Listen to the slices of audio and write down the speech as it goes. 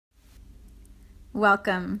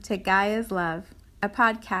Welcome to Gaia's Love, a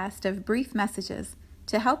podcast of brief messages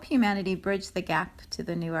to help humanity bridge the gap to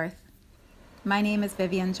the new earth. My name is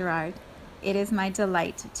Vivian Gerard. It is my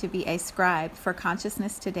delight to be a scribe for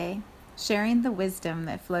consciousness today, sharing the wisdom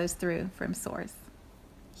that flows through from Source.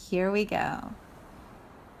 Here we go.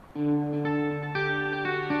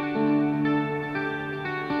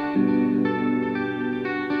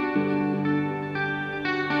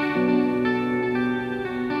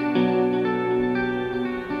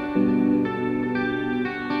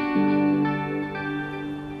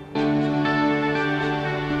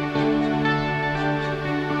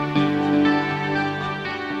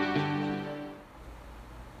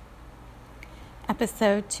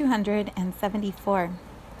 Episode 274.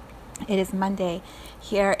 It is Monday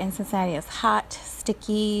here in Cincinnati. It's hot,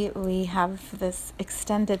 sticky. We have this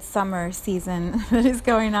extended summer season that is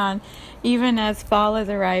going on even as fall is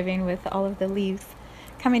arriving with all of the leaves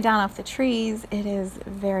coming down off the trees. It is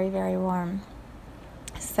very, very warm.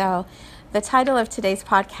 So the title of today's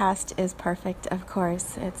podcast is perfect, of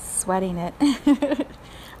course. It's Sweating It.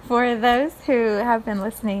 For those who have been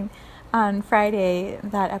listening, on Friday,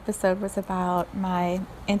 that episode was about my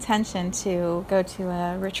intention to go to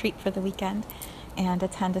a retreat for the weekend and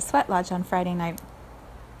attend a sweat lodge on Friday night.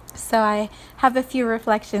 So I have a few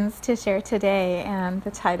reflections to share today, and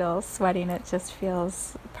the title, Sweating It, just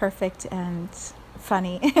feels perfect and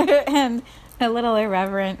funny and a little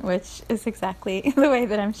irreverent, which is exactly the way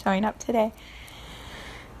that I'm showing up today.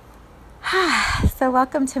 So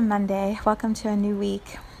welcome to Monday. Welcome to a new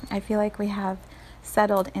week. I feel like we have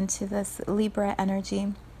settled into this Libra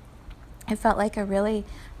energy. It felt like a really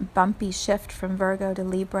bumpy shift from Virgo to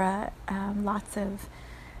Libra. Lots of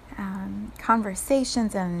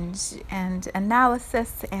conversations and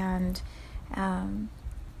analysis and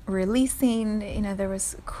releasing. There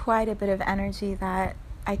was quite a bit of energy that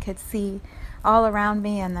I could see all around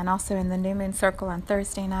me, and then also in the New Moon Circle on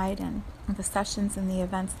Thursday night and the sessions and the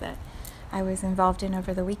events that I was involved in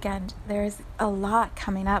over the weekend. There's a lot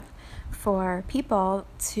coming up for people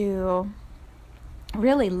to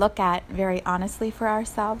really look at very honestly for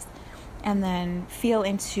ourselves, and then feel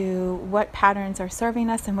into what patterns are serving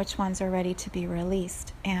us and which ones are ready to be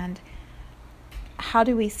released. And how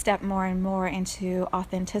do we step more and more into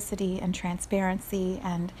authenticity and transparency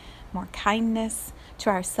and more kindness to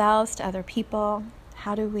ourselves, to other people?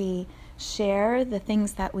 How do we share the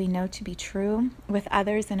things that we know to be true with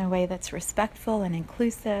others in a way that's respectful and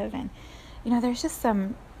inclusive? And there's just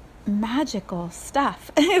some magical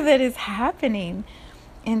stuff that is happening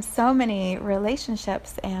in so many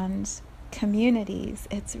relationships and communities.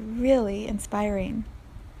 It's really inspiring.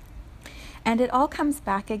 And it all comes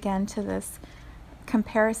back again to this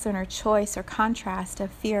comparison or choice or contrast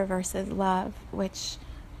of fear versus love, which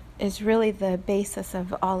is really the basis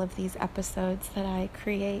of all of these episodes that I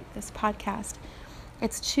create, this podcast.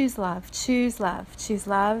 It's choose love, choose love, choose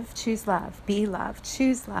love, choose love, be love,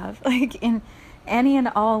 choose love. Like in any and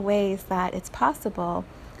all ways that it's possible,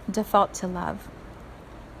 default to love.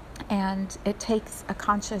 And it takes a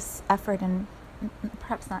conscious effort, and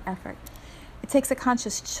perhaps not effort, it takes a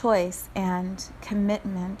conscious choice and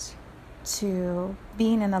commitment to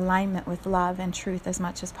being in alignment with love and truth as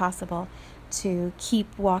much as possible to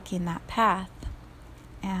keep walking that path.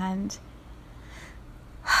 And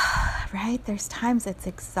right, there's times it's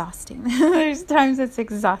exhausting.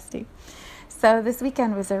 So this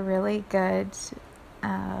weekend was a really good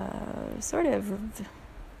sort of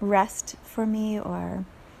rest for me, or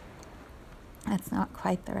that's not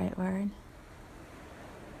quite the right word.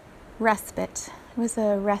 Respite. It was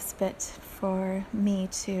a respite for me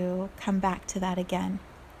to come back to that again.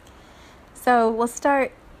 So what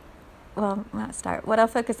I'll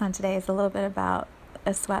focus on today is a little bit about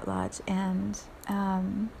a sweat lodge and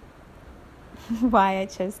why I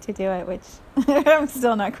chose to do it, which I'm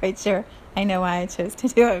still not quite sure I know why I chose to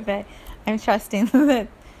do it, but I'm trusting that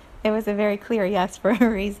it was a very clear yes for a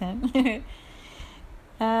reason.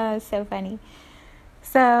 So funny.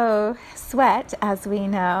 So sweat, as we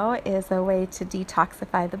know, is a way to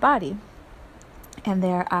detoxify the body. And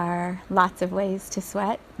there are lots of ways to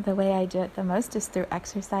sweat. The way I do it the most is through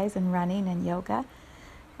exercise and running and yoga.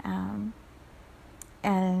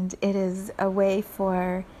 And it is a way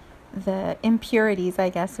for the impurities, I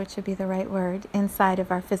guess, which would be the right word, inside of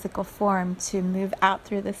our physical form to move out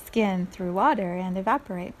through the skin, through water, and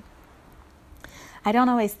evaporate. I don't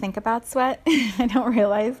always think about sweat. I don't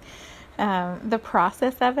realize the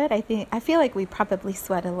process of it. I feel like we probably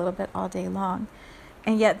sweat a little bit all day long.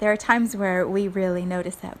 And yet there are times where we really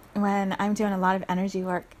notice it. When I'm doing a lot of energy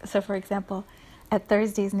work, so for example, at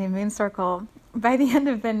Thursday's New Moon Circle, by the end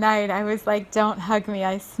of the night, I was like, don't hug me,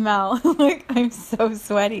 I smell. Like, I'm so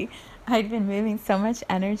sweaty. I'd been moving so much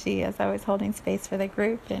energy as I was holding space for the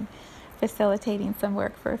group and facilitating some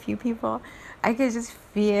work for a few people. I could just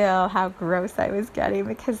feel how gross I was getting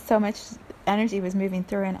because so much energy was moving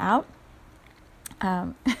through and out.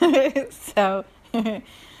 Um, so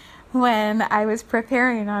when I was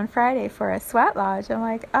preparing on Friday for a sweat lodge, I'm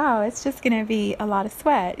like, oh, it's just going to be a lot of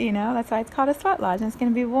sweat, you know? That's why it's called a sweat lodge. And it's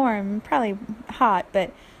going to be warm, probably hot,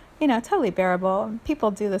 but, you know, totally bearable.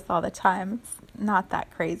 People do this all the time. It's not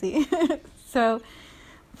that crazy. So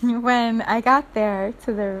when I got there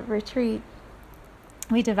to the retreat,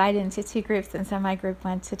 we divided into two groups, and so my group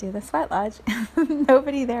went to do the sweat lodge.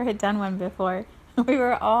 Nobody there had done one before. We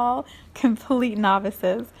were all complete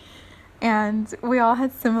novices, and we all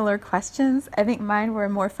had similar questions. I think mine were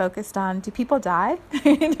more focused on, do people die?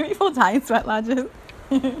 Do people die in sweat lodges?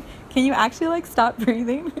 Can you actually like stop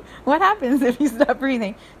breathing? What happens if you stop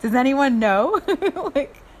breathing? Does anyone know?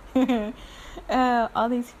 Like all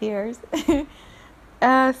these fears.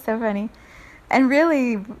 So funny. And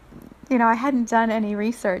really, you know, I hadn't done any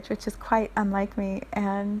research, which is quite unlike me,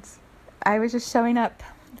 and I was just showing up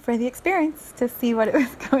for the experience to see what it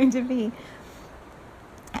was going to be.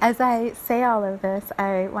 As I say all of this,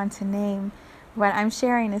 I want to name what I'm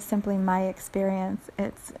sharing is simply my experience.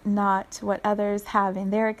 It's not what others have in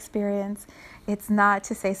their experience. It's not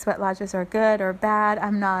to say sweat lodges are good or bad.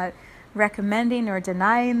 I'm not recommending or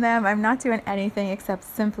denying them. I'm not doing anything except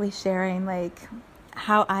simply sharing like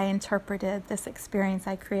how I interpreted this experience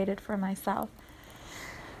I created for myself.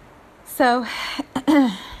 So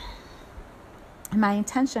my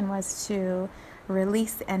intention was to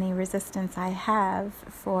release any resistance I have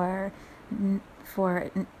for you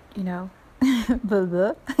know,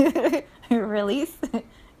 release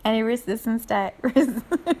any resistance that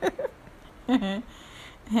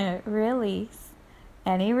release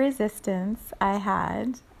any resistance I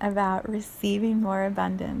had about receiving more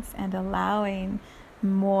abundance and allowing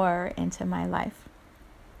more into my life.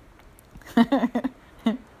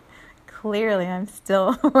 Clearly, I'm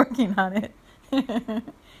still working on it.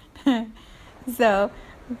 So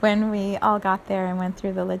when we all got there and went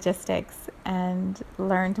through the logistics and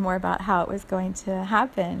learned more about how it was going to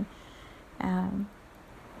happen,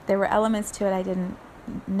 there were elements to it I didn't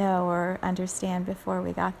know or understand before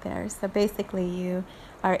we got there. So basically, you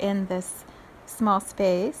are in this small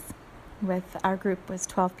space with, our group was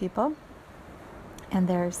 12 people, and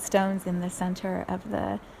there's stones in the center of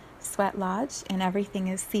the sweat lodge, and everything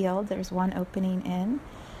is sealed. There's one opening in,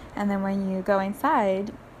 and then when you go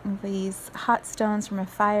inside, these hot stones from a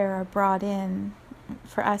fire are brought in.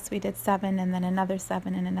 For us, we did 7, and then another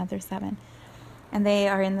 7, and another 7. And they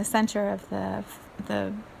are in the center of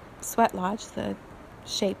the sweat lodge, the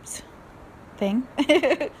shaped thing,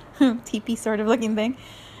 teepee sort of looking thing.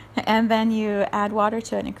 And then you add water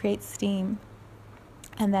to it, and it creates steam.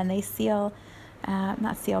 And then they seal,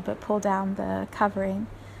 not seal, but pull down the covering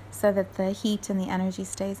so that the heat and the energy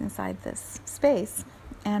stays inside this space.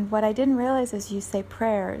 And what I didn't realize is you say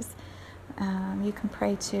prayers. You can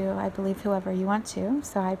pray to, I believe, whoever you want to.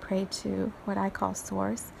 So I pray to what I call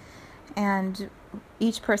Source. And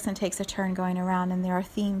each person takes a turn going around, and there are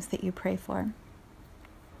themes that you pray for.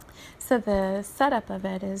 So the setup of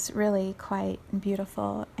it is really quite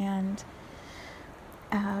beautiful, and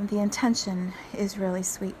the intention is really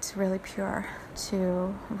sweet, really pure,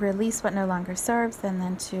 to release what no longer serves, and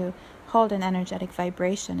then to hold an energetic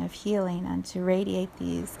vibration of healing and to radiate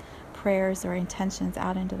these prayers or intentions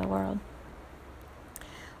out into the world.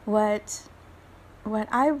 What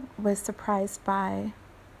I was surprised by,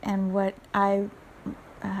 and what I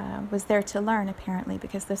was there to learn, apparently,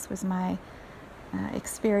 because this was my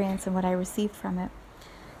experience and what I received from it,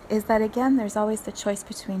 is that, again, there's always the choice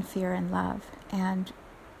between fear and love. And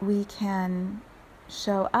we can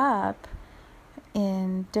show up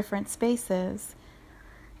in different spaces,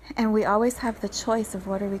 and we always have the choice of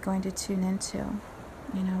what are we going to tune into.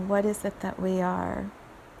 You know, what is it that we are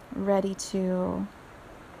ready to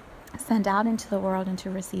send out into the world and to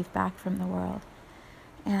receive back from the world.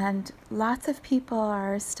 And lots of people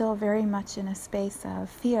are still very much in a space of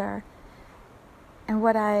fear. And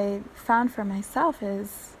what I found for myself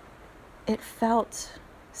is it felt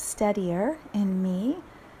steadier in me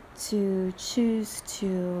to choose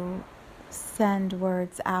to send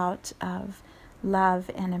words out of love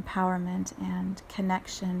and empowerment and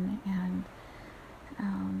connection and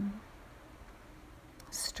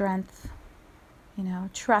strength, you know,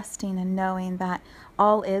 trusting and knowing that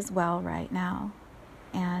all is well right now.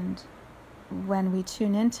 And when we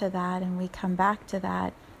tune into that and we come back to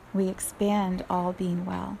that, we expand all being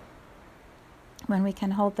well. When we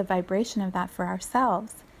can hold the vibration of that for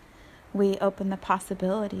ourselves, we open the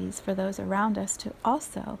possibilities for those around us to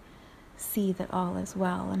also see that all is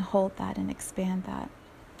well and hold that and expand that.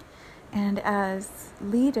 And as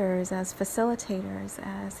leaders, as facilitators,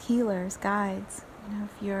 as healers, guides,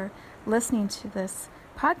 if you're listening to this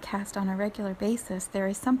podcast on a regular basis, there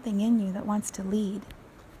is something in you that wants to lead.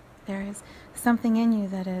 There is something in you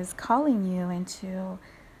that is calling you into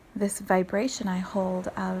this vibration I hold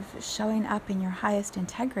of showing up in your highest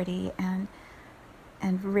integrity and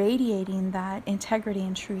radiating that integrity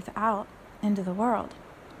and truth out into the world.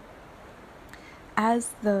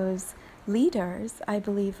 As those leaders, I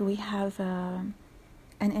believe we have an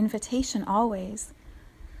invitation always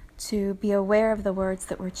to be aware of the words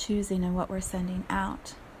that we're choosing and what we're sending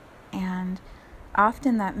out. And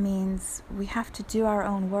often that means we have to do our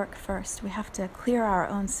own work first. We have to clear our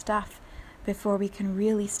own stuff before we can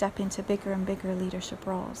really step into bigger and bigger leadership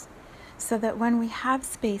roles. So that when we have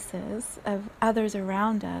spaces of others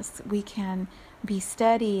around us, we can be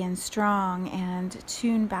steady and strong and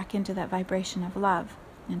tune back into that vibration of love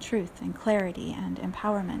and truth and clarity and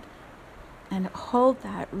empowerment, and hold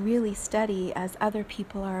that really steady as other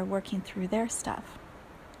people are working through their stuff.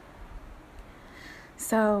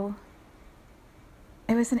 So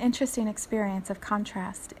it was an interesting experience of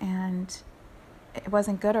contrast, and it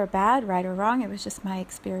wasn't good or bad, right or wrong, it was just my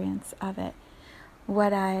experience of it.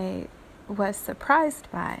 What I was surprised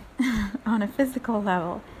by on a physical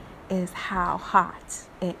level is how hot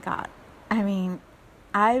it got. I mean,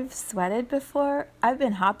 I've sweated before, I've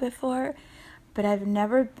been hot before, but I've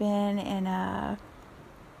never been in a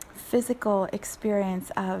physical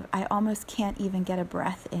experience of I almost can't even get a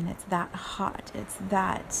breath in. It's that hot. It's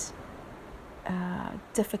that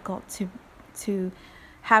difficult to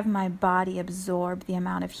have my body absorb the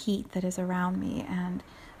amount of heat that is around me and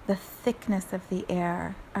the thickness of the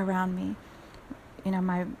air around me.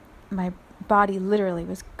 My body literally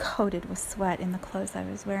was coated with sweat in the clothes I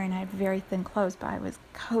was wearing. I had very thin clothes, but I was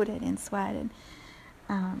coated in sweat,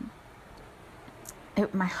 and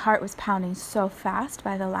my heart was pounding so fast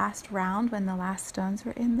by the last round when the last stones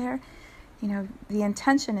were in there. The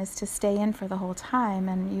intention is to stay in for the whole time,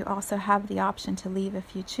 and you also have the option to leave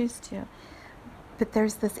if you choose to. But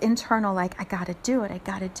there's this internal, I gotta do it,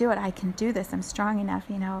 I can do this, I'm strong enough.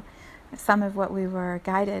 Some of what we were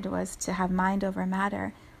guided was to have mind over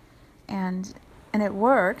matter. And it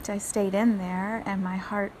worked. I stayed in there, and my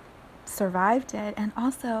heart survived it. And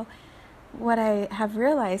also, what I have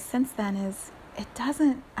realized since then is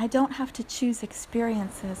I don't have to choose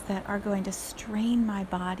experiences that are going to strain my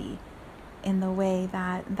body in the way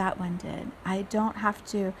that one did. I don't have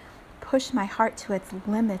to push my heart to its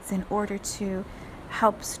limits in order to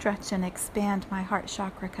help stretch and expand my heart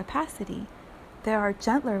chakra capacity. There are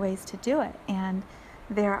gentler ways to do it, and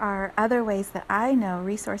there are other ways that I know,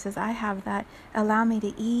 resources I have that allow me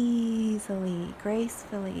to easily,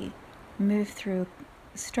 gracefully move through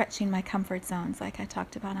stretching my comfort zones like I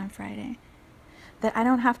talked about on Friday. That I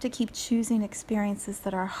don't have to keep choosing experiences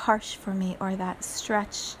that are harsh for me or that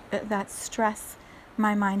stress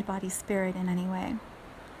my mind, body, spirit in any way.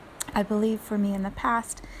 I believe for me in the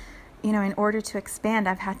past, in order to expand,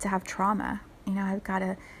 I've had to have trauma. I've got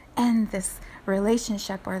to end this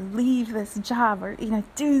relationship or leave this job or,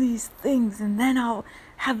 do these things, and then I'll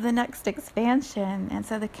have the next expansion. And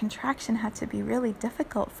so the contraction had to be really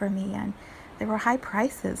difficult for me, and there were high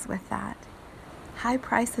prices with that. High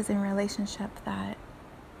prices in relationship that,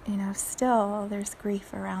 still there's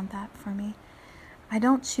grief around that for me. I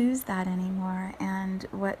don't choose that anymore. And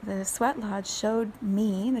what the Sweat Lodge showed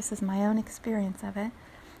me, this is my own experience of it,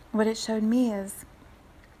 what it showed me is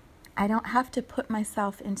I don't have to put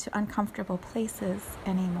myself into uncomfortable places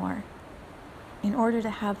anymore in order to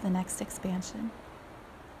have the next expansion.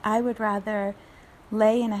 I would rather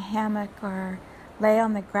lay in a hammock or lay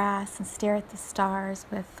on the grass and stare at the stars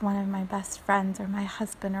with one of my best friends or my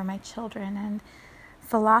husband or my children and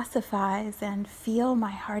philosophize and feel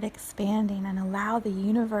my heart expanding and allow the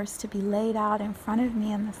universe to be laid out in front of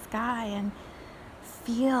me in the sky and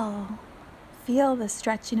feel the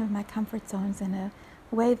stretching of my comfort zones in a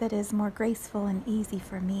way that is more graceful and easy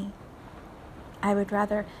for me. I would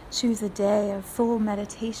rather choose a day of full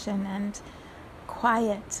meditation and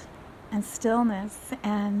quiet and stillness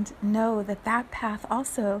and know that path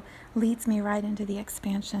also leads me right into the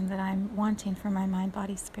expansion that I'm wanting for my mind,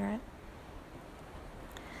 body, spirit.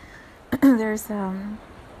 There's a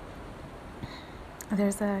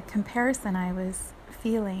comparison I was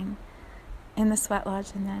feeling in the Sweat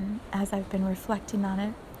Lodge, and then as I've been reflecting on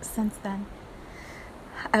it since then,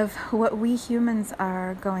 of what we humans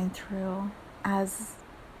are going through as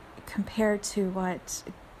compared to what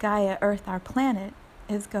Gaia, Earth, our planet,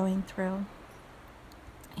 is going through.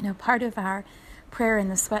 Part of our prayer in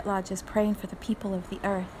the Sweat Lodge is praying for the people of the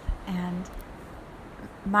earth. And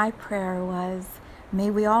my prayer was, may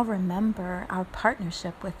we all remember our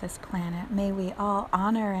partnership with this planet. May we all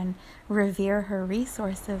honor and revere her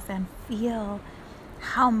resources and feel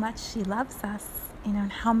how much she loves us,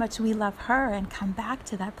 and how much we love her, and come back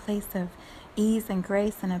to that place of ease and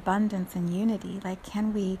grace and abundance and unity. Like,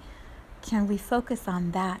 can we focus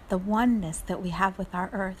on that, the oneness that we have with our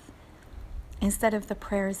earth, instead of the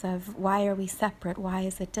prayers of why are we separate, why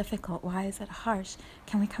is it difficult, why is it harsh?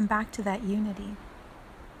 Can we come back to that unity?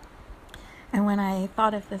 And when I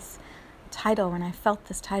thought of this title, when I felt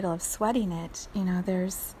this title of Sweating It,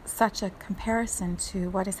 there's such a comparison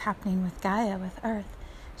to what is happening with Gaia, with Earth.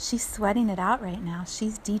 She's sweating it out right now.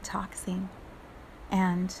 She's detoxing.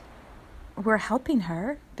 And we're helping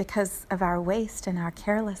her because of our waste and our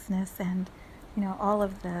carelessness and, all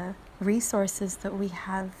of the resources that we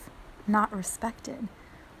have not respected.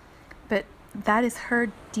 But that is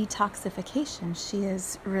her detoxification. She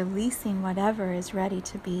is releasing whatever is ready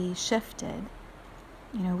to be shifted.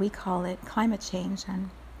 We call it climate change, and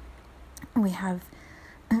we have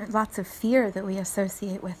lots of fear that we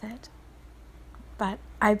associate with it. But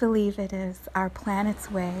I believe it is our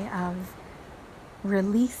planet's way of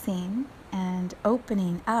releasing and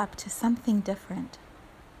opening up to something different.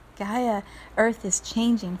 Gaia, Earth, is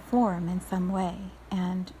changing form in some way,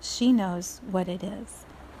 and she knows what it is.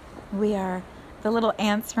 We are the little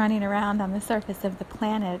ants running around on the surface of the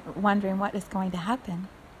planet wondering what is going to happen.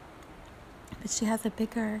 But she has a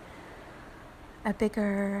bigger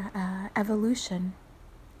evolution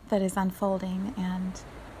that is unfolding, and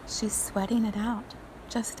she's sweating it out,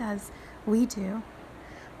 just as we do.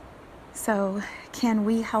 So can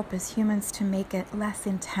we help as humans to make it less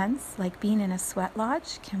intense, like being in a sweat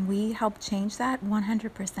lodge? Can we help change that?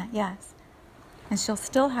 100% yes. And she'll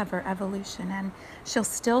still have her evolution, and she'll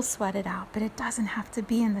still sweat it out, but it doesn't have to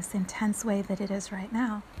be in this intense way that it is right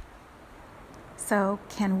now. So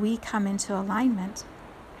can we come into alignment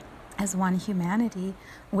as one humanity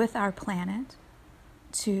with our planet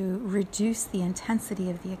to reduce the intensity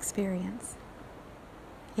of the experience?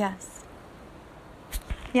 Yes.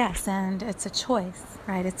 Yes, and it's a choice,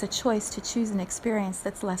 right? It's a choice to choose an experience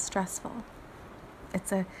that's less stressful.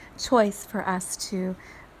 It's a choice for us to,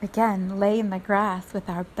 again, lay in the grass with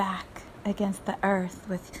our back against the earth,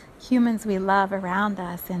 with humans we love around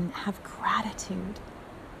us, and have gratitude.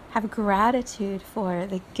 Have gratitude for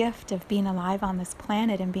the gift of being alive on this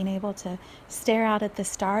planet and being able to stare out at the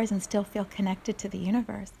stars and still feel connected to the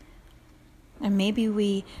universe. And maybe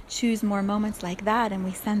we choose more moments like that, and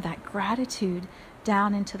we send that gratitude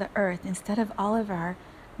down into the earth instead of all of our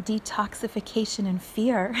detoxification and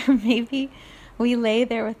fear. Maybe we lay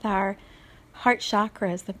there with our heart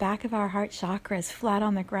chakras, the back of our heart chakras, flat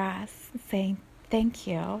on the grass, saying, thank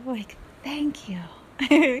you. Like, thank you.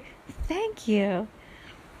 Thank you.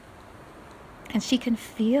 And she can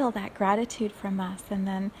feel that gratitude from us, and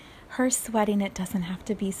then her sweating it doesn't have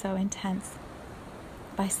to be so intense.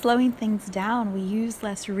 By slowing things down, we use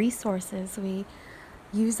less resources. We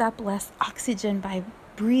use up less oxygen by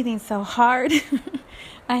breathing so hard.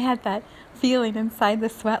 I had that feeling inside the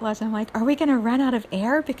sweat lodge. I'm like, are we going to run out of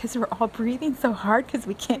air because we're all breathing so hard because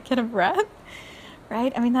we can't get a breath?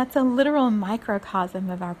 Right? I mean, that's a literal microcosm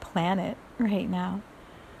of our planet right now.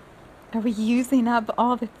 Are we using up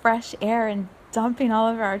all the fresh air and dumping all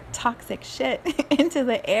of our toxic shit into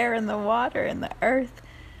the air and the water and the earth?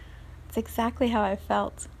 It's exactly how I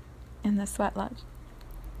felt in the sweat lodge.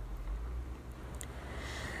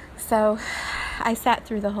 So I sat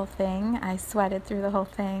through the whole thing. I sweated through the whole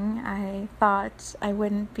thing. I thought I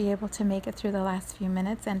wouldn't be able to make it through the last few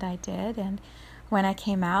minutes, and I did. And when I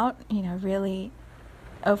came out, really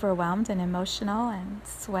overwhelmed and emotional and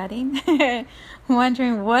sweating,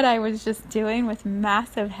 wondering what I was just doing with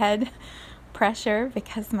massive head pressure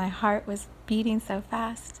because my heart was beating so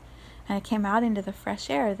fast. And I came out into the fresh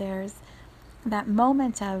air. There's that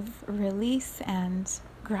moment of release and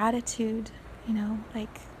gratitude,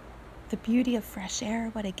 like the beauty of fresh air,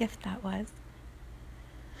 what a gift that was.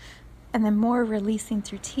 And then more releasing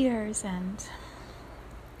through tears and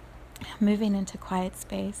moving into quiet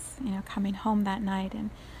space, coming home that night and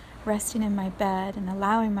resting in my bed and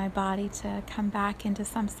allowing my body to come back into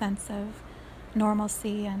some sense of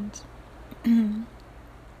normalcy, and and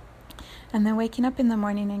then waking up in the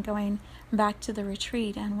morning and going back to the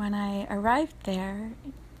retreat. And when I arrived there,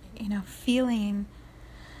 feeling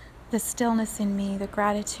the stillness in me, the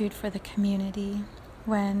gratitude for the community.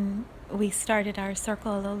 When we started our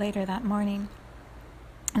circle a little later that morning,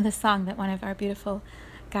 and the song that one of our beautiful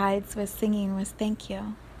guides was singing was "Thank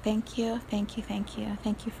You." Thank you, thank you, thank you.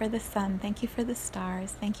 Thank you for the sun. Thank you for the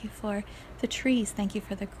stars. Thank you for the trees. Thank you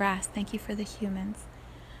for the grass. Thank you for the humans.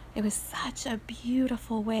 It was such a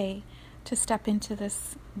beautiful way to step into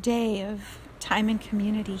this day of time and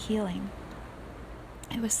community healing.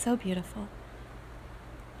 It was so beautiful.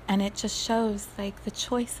 And it just shows like the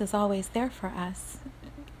choice is always there for us.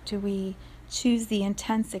 Do we choose the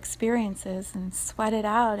intense experiences and sweat it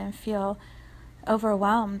out and feel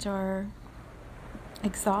overwhelmed or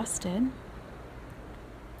exhausted,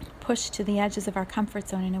 pushed to the edges of our comfort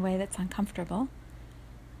zone in a way that's uncomfortable?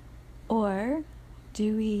 Or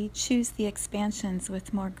do we choose the expansions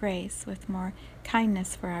with more grace, with more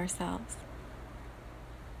kindness for ourselves?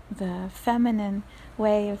 The feminine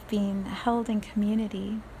way of being held in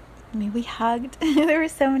community. I mean, we hugged. There were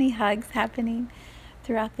so many hugs happening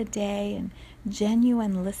throughout the day, and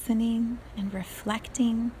genuine listening and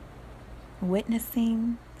reflecting,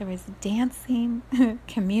 witnessing. There was dancing,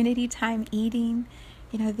 community time eating.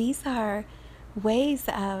 These are ways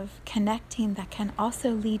of connecting that can also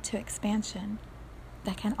lead to expansion,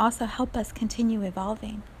 that can also help us continue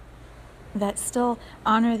evolving, that still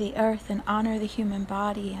honor the earth and honor the human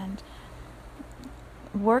body and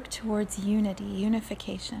work towards unity,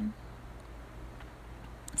 unification.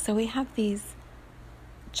 So we have these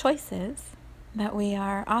choices that we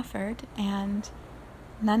are offered, and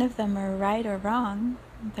none of them are right or wrong.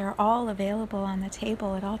 They're all available on the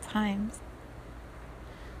table at all times.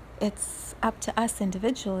 It's up to us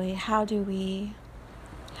individually. How do we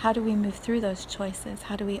move through those choices?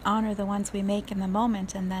 How do we honor the ones we make in the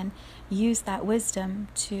moment and then use that wisdom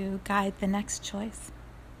to guide the next choice?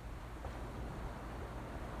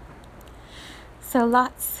 So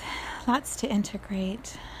lots to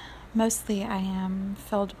integrate. Mostly I am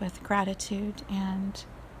filled with gratitude and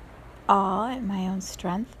awe at my own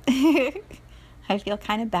strength. I feel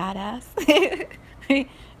kind of badass.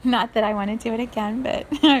 Not that I want to do it again, but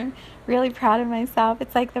I'm really proud of myself.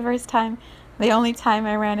 It's like the only time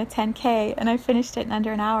I ran a 10K and I finished it in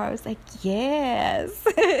under an hour. I was like, yes,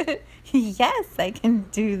 yes, I can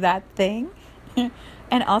do that thing.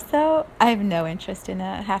 And also, I have no interest in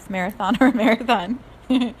a half marathon or a marathon.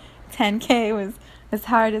 10K was as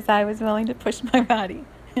hard as I was willing to push my body.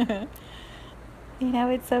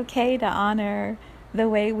 It's okay to honor the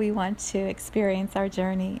way we want to experience our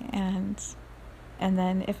journey, and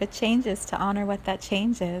then if it changes, to honor what that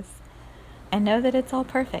change is, and know that it's all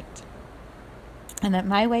perfect, and that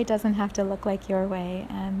my way doesn't have to look like your way,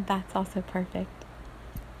 and that's also perfect.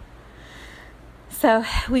 So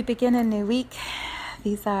we begin a new week.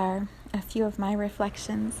 These are a few of my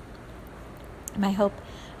reflections. My hope,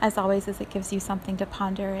 as always, is it gives you something to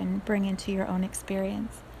ponder and bring into your own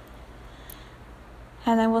experience.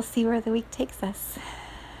 And then we'll see where the week takes us.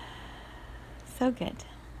 So good.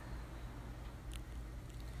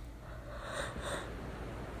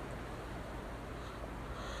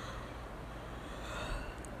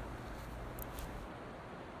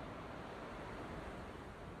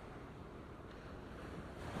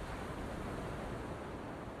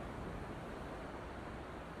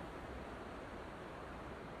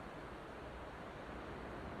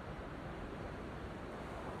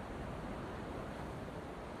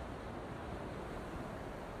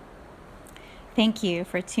 Thank you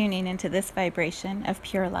for tuning into this vibration of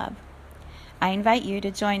pure love. I invite you to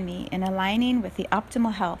join me in aligning with the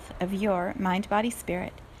optimal health of your mind, body,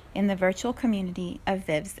 spirit in the virtual community of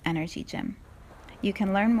Viv's Energy Gym. You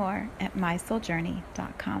can learn more at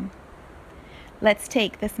mysouljourney.com. Let's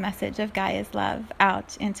take this message of Gaia's love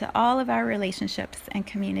out into all of our relationships and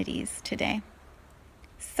communities today.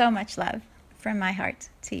 So much love from my heart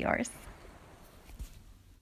to yours.